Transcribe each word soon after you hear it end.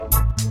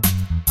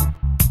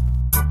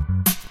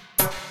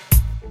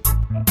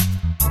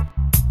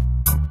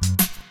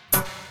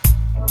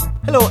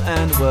Hello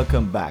and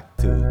welcome back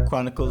to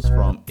Chronicles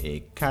from a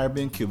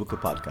Caribbean Cubicle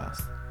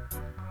podcast.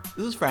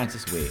 This is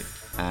Francis Wade,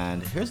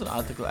 and here's an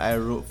article I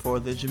wrote for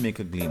the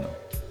Jamaica Gleaner.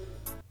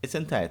 It's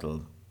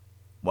entitled,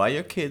 Why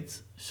Your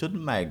Kids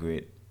Shouldn't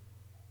Migrate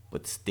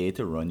But Stay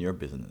to Run Your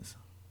Business.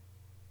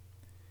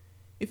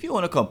 If you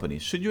own a company,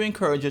 should you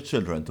encourage your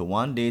children to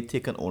one day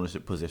take an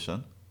ownership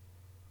position?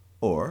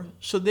 Or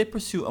should they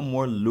pursue a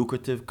more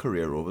lucrative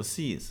career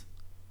overseas?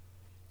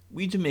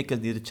 We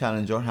Jamaicans need to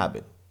challenge our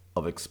habit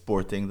of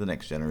exporting the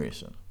next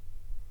generation.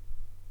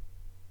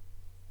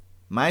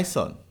 My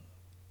son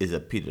is a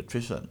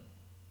pediatrician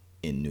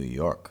in New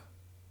York.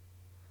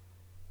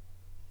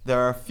 There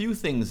are few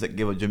things that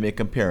give a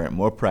Jamaican parent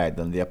more pride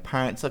than the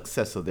apparent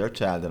success of their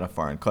child in a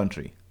foreign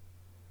country.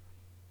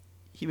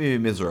 He may be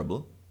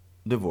miserable,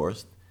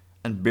 divorced,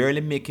 and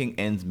barely making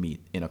ends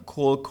meet in a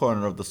cold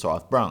corner of the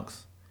South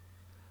Bronx.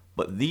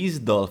 But these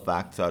dull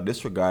facts are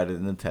disregarded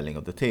in the telling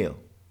of the tale.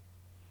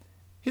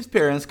 His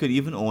parents could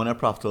even own a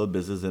profitable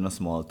business in a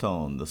small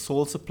town, the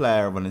sole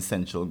supplier of an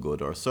essential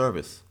good or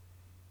service.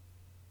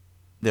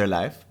 Their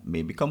life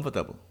may be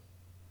comfortable.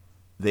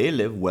 They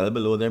live well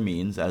below their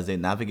means as they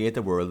navigate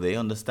a world they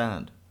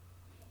understand.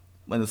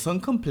 When the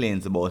son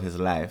complains about his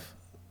life,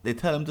 they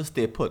tell him to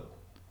stay put.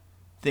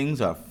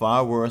 Things are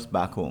far worse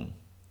back home.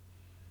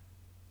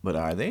 But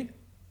are they?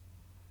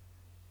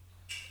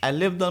 I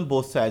lived on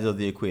both sides of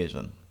the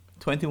equation,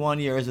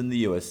 21 years in the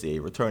USA,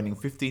 returning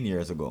 15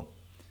 years ago.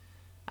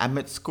 I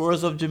met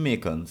scores of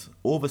Jamaicans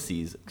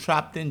overseas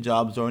trapped in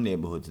jobs or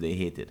neighborhoods they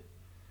hated.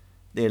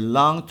 They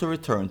longed to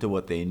return to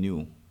what they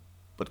knew,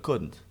 but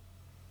couldn't.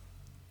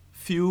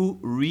 Few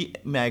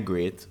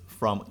re-migrate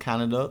from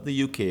Canada,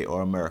 the UK,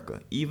 or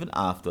America, even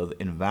after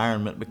the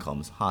environment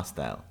becomes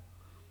hostile.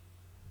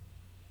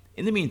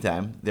 In the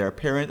meantime, their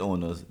parent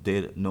owners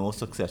did no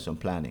succession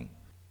planning.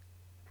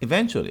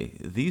 Eventually,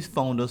 these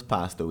founders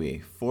passed away,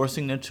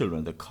 forcing their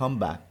children to come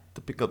back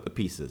to pick up the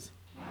pieces.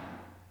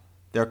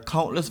 There are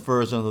countless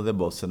versions of the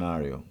above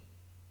scenario.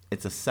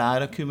 It's a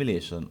sad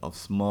accumulation of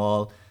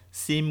small,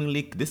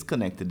 seemingly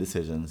disconnected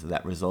decisions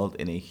that result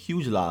in a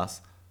huge loss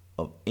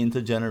of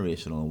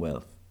intergenerational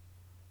wealth.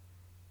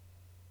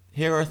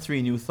 Here are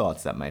 3 new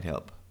thoughts that might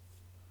help.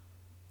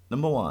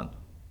 Number 1,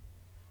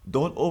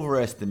 don't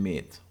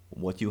overestimate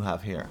what you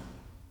have here.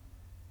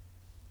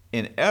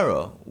 In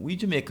error, we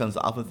Jamaicans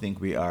often think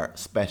we are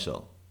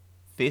special,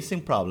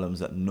 facing problems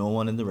that no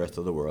one in the rest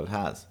of the world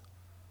has.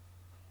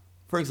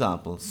 For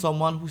example,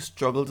 someone who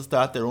struggled to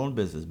start their own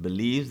business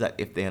believes that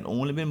if they had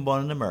only been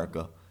born in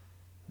America,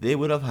 they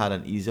would have had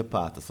an easier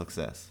path to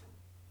success.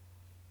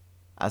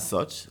 As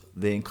such,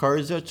 they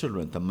encourage their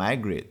children to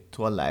migrate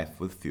to a life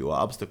with fewer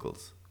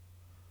obstacles.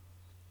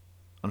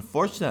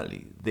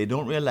 Unfortunately, they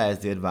don't realize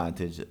the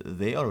advantage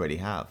they already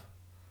have.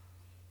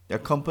 Their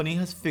company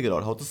has figured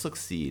out how to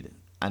succeed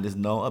and is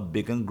now a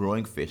big and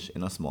growing fish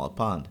in a small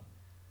pond.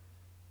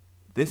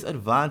 This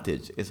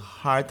advantage is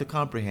hard to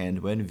comprehend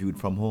when viewed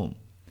from home.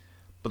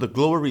 But the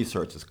global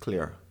research is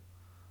clear.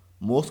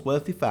 Most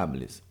wealthy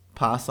families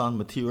pass on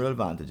material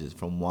advantages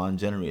from one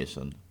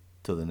generation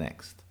to the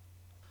next.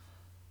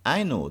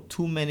 I know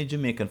too many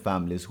Jamaican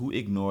families who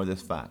ignore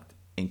this fact,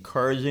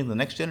 encouraging the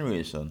next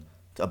generation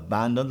to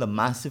abandon the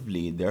massive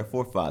lead their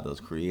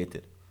forefathers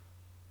created.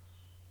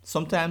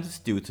 Sometimes it's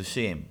due to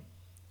shame,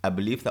 a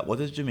belief that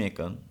what is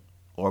Jamaican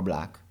or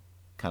black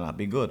cannot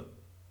be good.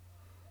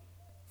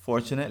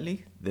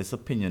 Fortunately, this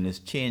opinion is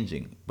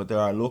changing, but there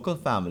are local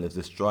families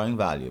destroying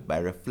value by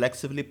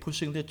reflexively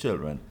pushing their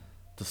children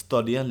to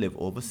study and live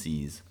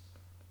overseas,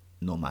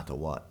 no matter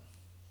what.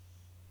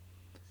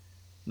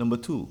 Number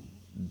 2,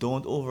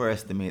 don't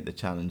overestimate the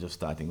challenge of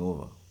starting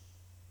over.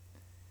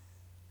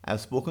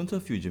 I've spoken to a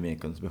few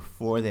Jamaicans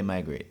before they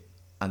migrate,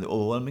 and the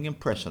overwhelming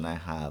impression I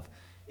have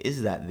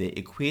is that they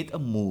equate a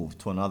move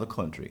to another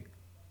country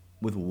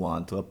with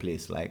one to a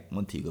place like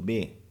Montego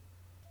Bay.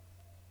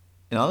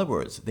 In other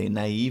words, they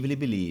naively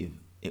believe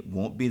it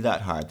won't be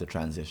that hard to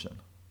transition.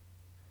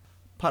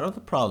 Part of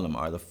the problem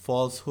are the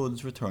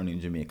falsehoods returning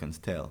Jamaicans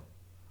tell.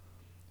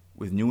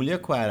 With newly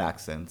acquired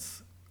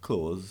accents,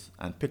 clothes,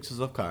 and pictures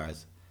of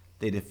cars,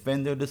 they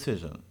defend their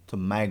decision to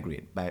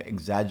migrate by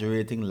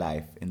exaggerating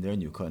life in their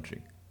new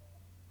country.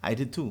 I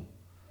did too.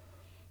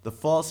 The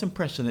false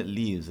impression it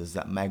leaves is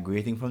that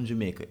migrating from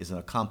Jamaica is an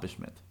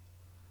accomplishment.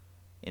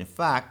 In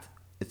fact,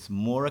 it's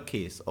more a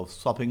case of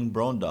swapping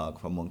brown dog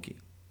for monkey.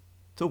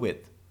 To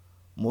wit,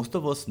 most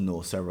of us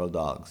know several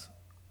dogs,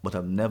 but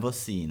have never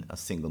seen a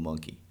single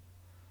monkey.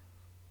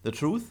 The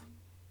truth?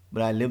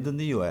 When I lived in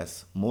the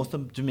US, most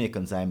of the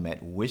Jamaicans I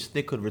met wished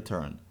they could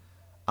return,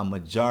 a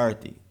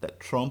majority that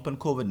Trump and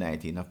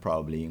COVID-19 have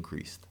probably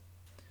increased.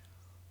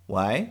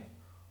 Why?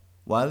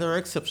 While there are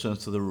exceptions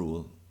to the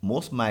rule,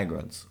 most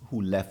migrants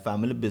who left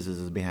family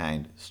businesses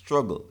behind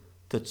struggle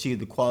to achieve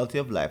the quality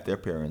of life their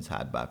parents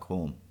had back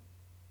home.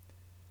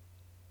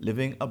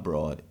 Living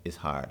abroad is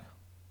hard.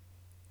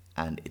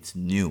 And it's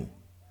new.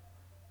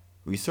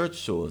 Research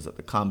shows that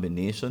the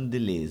combination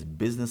delays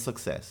business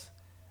success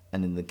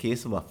and in the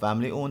case of a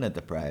family-owned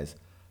enterprise,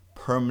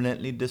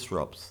 permanently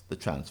disrupts the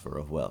transfer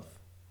of wealth.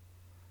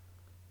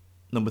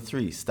 Number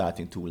 3,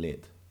 starting too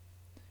late.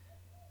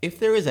 If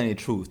there is any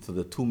truth to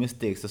the 2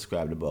 mistakes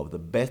described above, the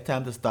best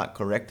time to start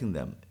correcting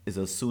them is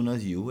as soon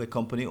as you, a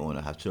company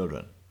owner, have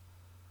children.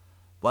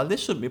 While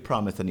this shouldn't be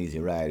promised an easy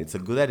ride, it's a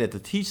good idea to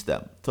teach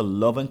them to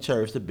love and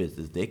cherish the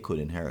business they could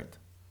inherit.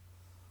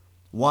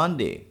 One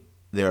day,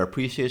 their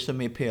appreciation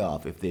may pay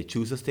off if they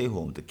choose to stay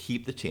home to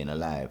keep the chain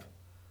alive.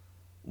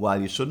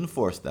 While you shouldn't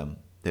force them,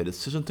 their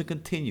decision to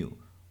continue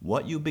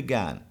what you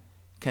began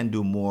can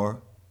do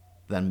more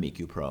than make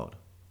you proud.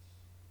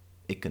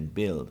 It can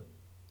build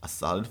a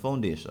solid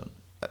foundation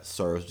that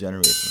serves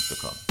generations to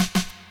come.